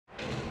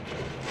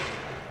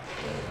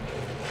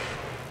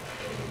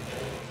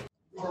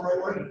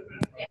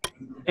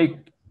Hey,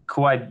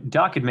 Kawhi,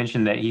 Doc had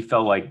mentioned that he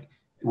felt like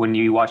when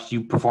you watched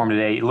you perform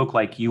today, it looked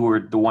like you were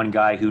the one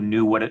guy who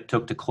knew what it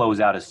took to close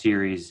out a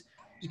series.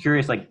 Just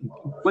curious, like,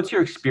 what's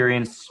your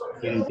experience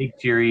in big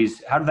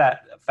series? How did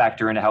that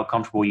factor into how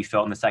comfortable you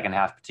felt in the second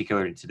half,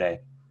 particularly today?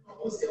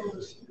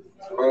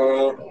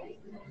 I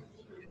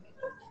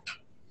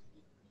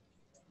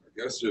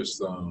guess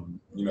just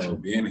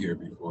being here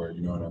before,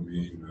 you know what I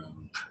mean.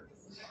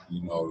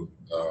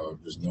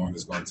 Just knowing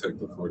it's going to take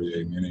the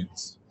 48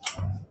 minutes.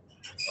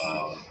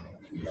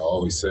 I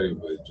always say,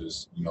 but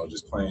just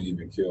playing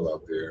even kill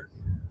out there.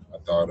 I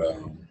thought,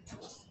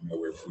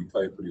 we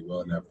played pretty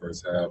well in that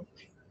first half.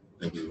 I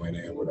think we went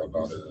in with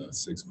about a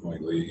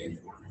 6-point lead.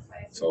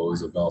 So it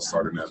was about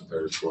starting that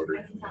third quarter.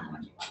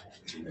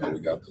 And, we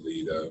got the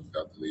lead up.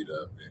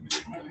 And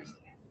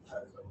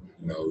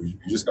you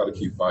just got to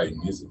keep fighting.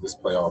 This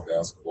playoff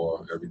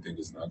basketball, everything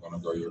is not going to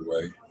go your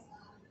way.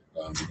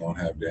 You're going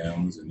to have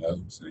downs and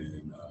ups,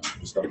 and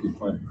just got to keep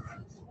playing.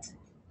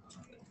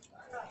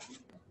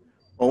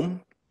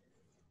 Home.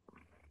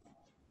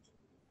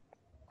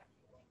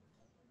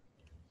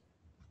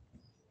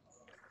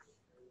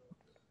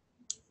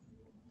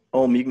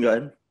 You can go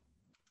ahead.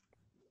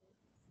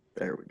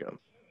 There we go.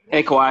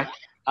 Hey, Kawhi.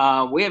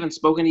 We haven't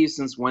spoken to you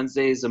since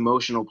Wednesday's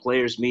emotional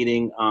players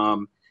meeting.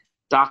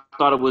 Doc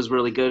thought it was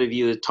really good of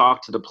you to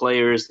talk to the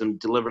players and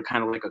deliver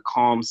kind of like a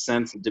calm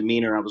sense of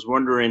demeanor. I was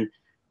wondering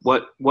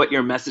what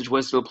your message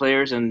was to the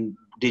players, and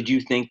did you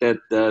think that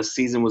the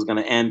season was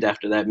going to end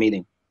after that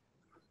meeting?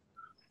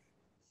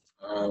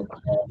 I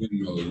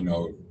didn't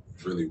know,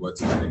 really what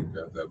to think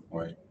at that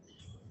point.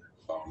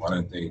 I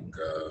didn't think,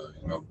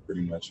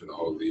 pretty much the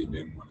whole league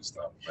didn't want to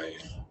stop playing.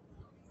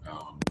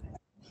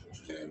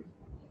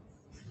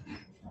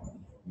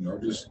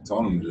 Just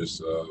told them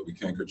we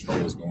can't control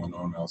what's going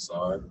on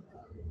outside.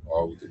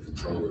 All we can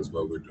control is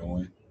what we're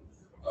doing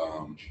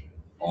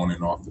on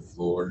and off the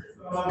floor.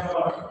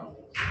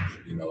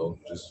 And,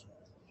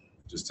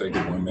 just take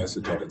it one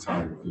message at a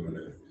time if you want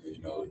to,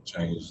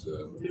 change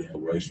the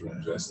racial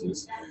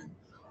injustice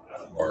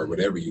or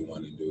whatever you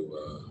want to do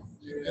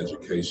in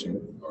education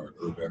or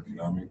group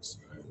economics.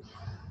 And,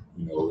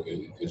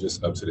 it's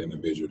just up to the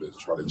individual to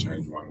try to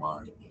change my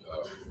mind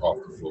off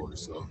the floor.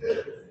 So,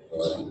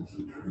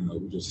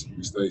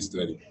 we stay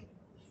steady.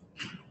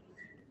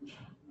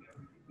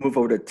 Move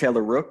over to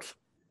Taylor Rooks.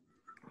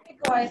 Hey,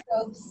 Kawhi,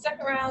 so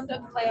second round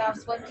of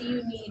playoffs, what do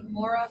you need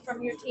more of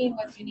from your team?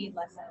 What do you need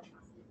less of?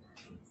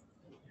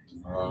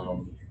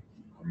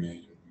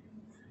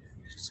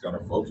 Just got to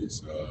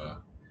focus.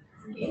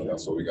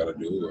 That's what we got to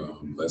do.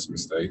 Less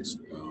mistakes,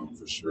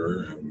 for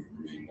sure, and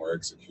more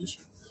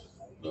execution.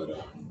 But,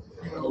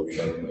 we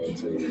don't know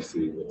until we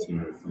see what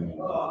team we're playing.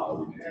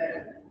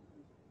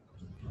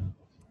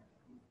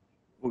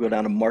 We'll go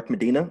down to Mark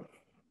Medina.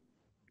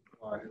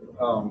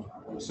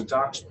 So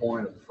Doc's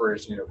point of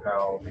phrasing of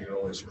how being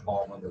always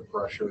calm under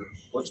pressure,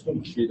 what's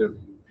been key to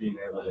being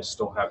able to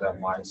still have that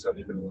mindset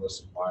even in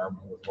this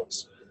environment with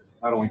what's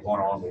not only going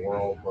on in the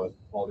world, but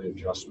all the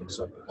adjustments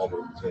that the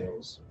public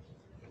entails?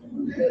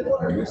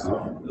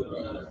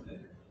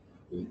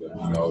 The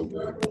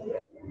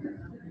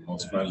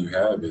most fun you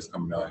have is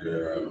coming out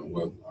here.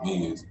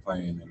 Me is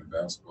playing in a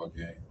basketball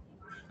game,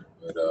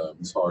 but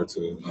it's hard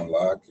to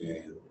unlock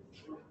and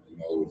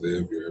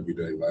live your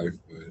everyday life.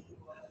 But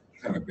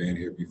kind of been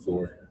here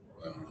before,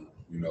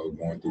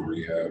 going through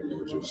rehab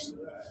or just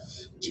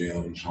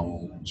gym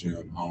home,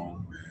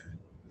 and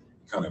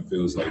kind of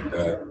feels like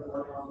that.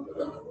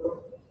 But,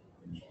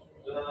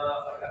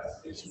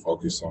 just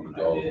focus on the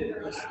goal.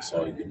 That's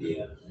all you can do.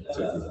 Take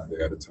it one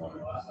day at a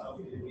time.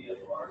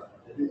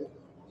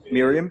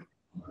 Miriam?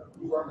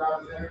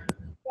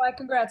 Well,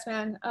 congrats,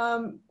 man.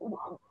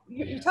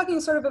 You're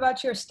talking sort of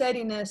about your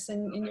steadiness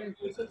and your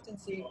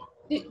consistency.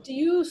 Do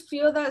you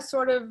feel that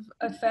sort of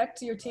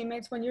affect your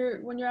teammates when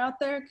you're out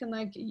there?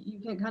 You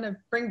can kind of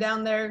bring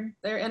down their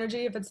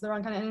energy if it's the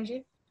wrong kind of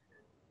energy?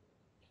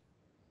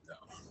 No,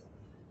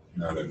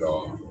 not at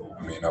all.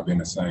 I've been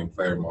the same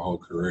player my whole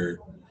career,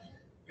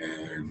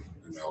 and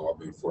I've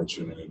been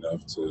fortunate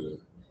enough to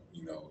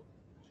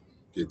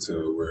get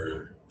to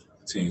where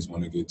teams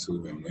want to get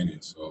to and win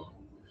it. So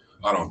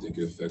I don't think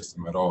it affects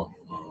them at all.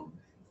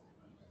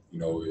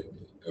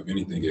 If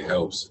anything, it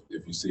helps.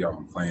 If you see how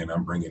I'm playing,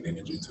 I'm bringing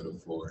energy to the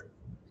floor.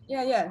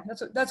 Yeah.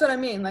 That's what I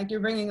mean. Like, you're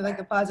bringing like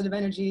the positive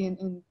energy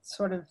and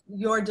sort of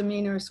your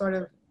demeanor sort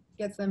of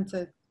gets them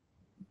to,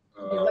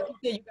 like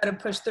you got to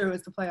push through.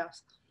 It's the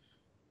playoffs.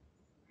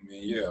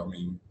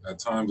 At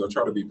times I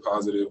try to be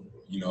positive,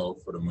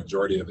 for the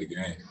majority of the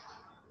game,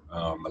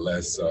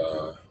 unless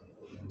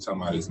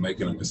somebody's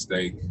making a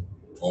mistake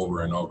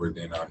over and over,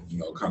 then I,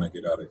 kind of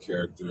get out of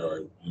character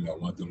or,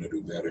 want them to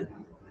do better.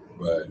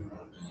 But,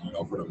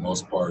 for the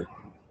most part,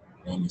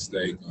 one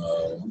mistake,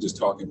 I'm just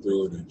talking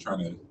through it and trying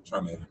to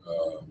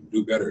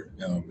do better.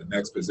 The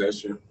next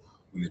possession,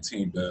 when the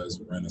team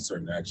does run a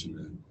certain action,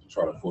 and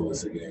try to fool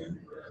us again.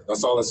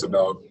 That's all it's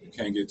about. You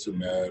can't get too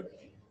mad.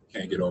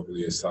 Can't get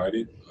overly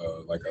excited.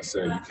 Like I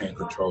said, you can't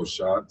control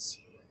shots.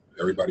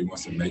 Everybody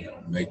wants to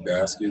make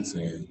baskets,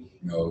 and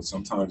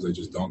sometimes they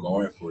just don't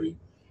go in for you.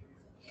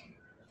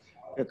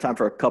 We have time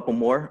for a couple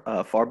more.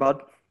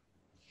 Farbod.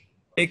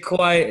 Hey,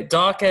 Kawhi,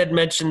 Doc had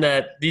mentioned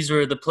that these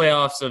were the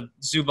playoffs of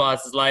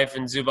Zubac's life,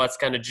 and Zubac's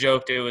kind of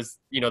joked it was,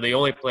 the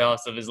only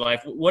playoffs of his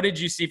life. What did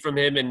you see from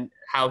him and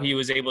how he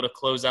was able to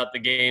close out the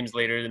games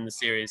later in the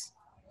series?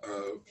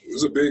 It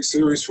was a big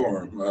series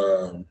for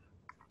him.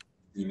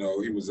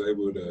 He was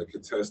able to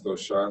contest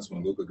those shots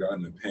when Luka got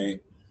in the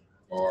paint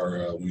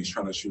or when he's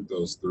trying to shoot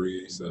those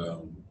threes,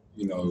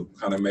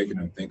 kind of making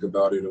him think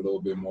about it a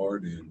little bit more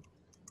than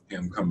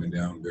him coming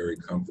down very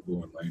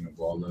comfortable and laying the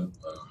ball up.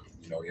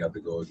 He had to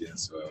go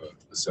against a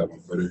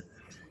 7-footer,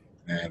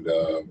 and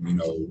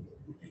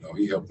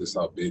he helped us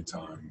out big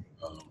time.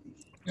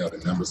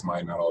 The numbers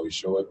might not always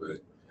show it,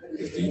 but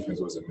his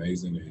defense was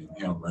amazing, and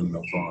him running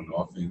up on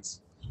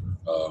offense,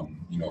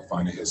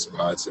 finding his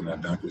spots in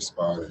that dunker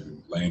spot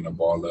and laying the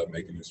ball up,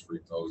 making his free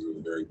throws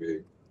was very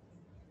big.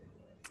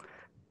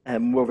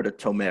 And move over to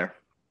Tomer.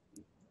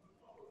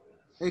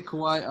 Hey,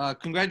 Kawhi,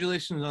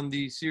 congratulations on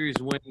the series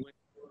win.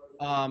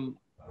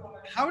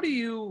 How do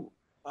you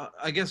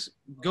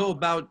go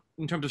about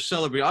in terms of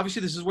celebrating?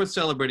 Obviously, this is worth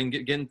celebrating,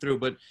 getting through.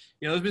 But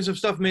there's been some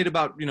stuff made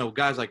about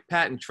guys like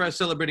Pat and Trez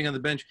celebrating on the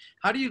bench.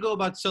 How do you go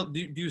about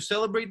do you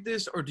celebrate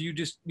this, or do you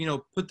just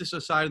put this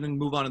aside and then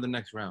move on to the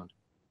next round?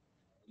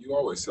 You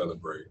always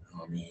celebrate.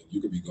 I mean, you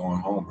could be going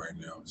home right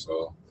now,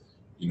 so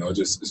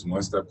it's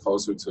one step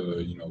closer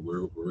to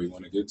where we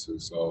want to get to.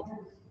 So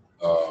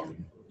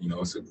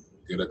it's a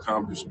good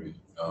accomplishment.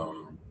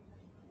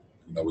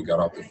 We got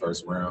out the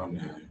first round,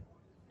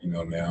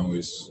 and now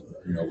it's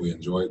we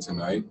enjoy it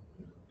tonight,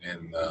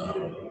 and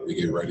we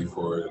get ready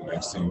for the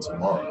next team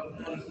tomorrow.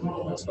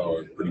 And that's how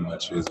it pretty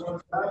much is.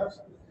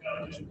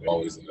 You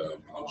always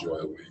enjoy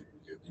a win.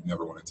 You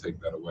never want to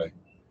take that away.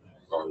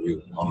 Or I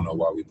don't know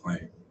why we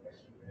playing.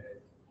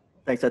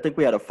 Thanks. I think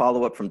we had a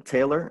follow-up from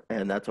Taylor,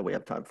 and that's all we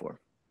have time for.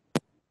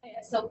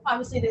 So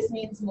obviously this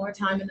means more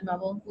time in the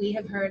bubble. We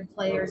have heard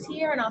players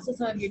here and also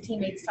some of your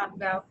teammates talk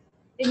about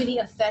maybe the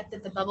effect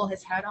that the bubble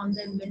has had on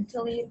them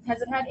mentally.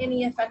 Has it had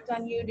any effect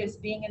on you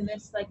just being in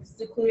this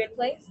secluded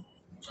place?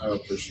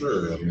 For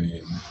sure. I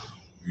mean,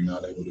 you're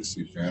not able to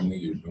see family.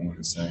 You're doing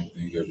the same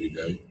thing every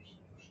day.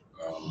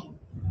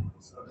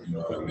 You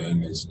know what I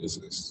mean? It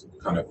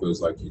kind of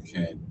feels like you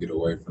can't get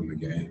away from the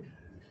game.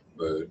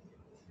 But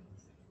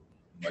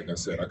like I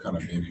said, I kind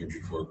of been here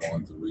before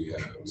going through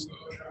rehab. So,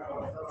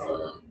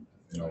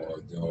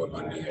 dealing with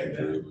my knee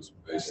injury, it was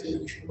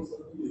basically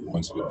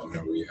once you've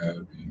been in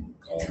rehab and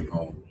going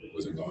home,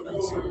 wasn't going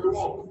outside.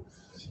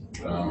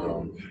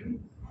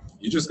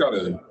 You just got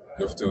to,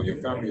 your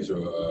family is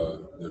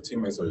your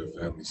teammates are your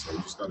family. So you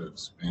just got to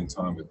spend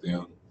time with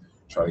them,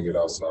 try to get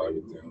outside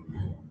with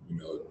them,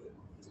 and,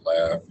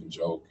 laugh and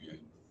joke, and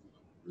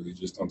really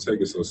just don't take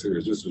it so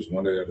serious. Just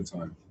one day at a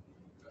time.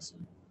 That's it.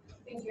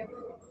 Thank you.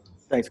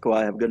 Thanks,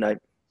 Kawhi. Have a good night.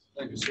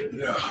 Thank you, sir.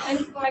 Yeah.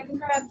 Thanks, Kawhi.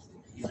 Congrats.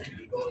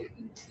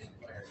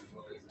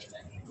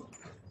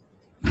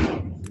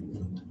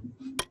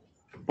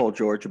 Paul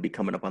George will be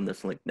coming up on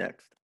this link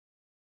next.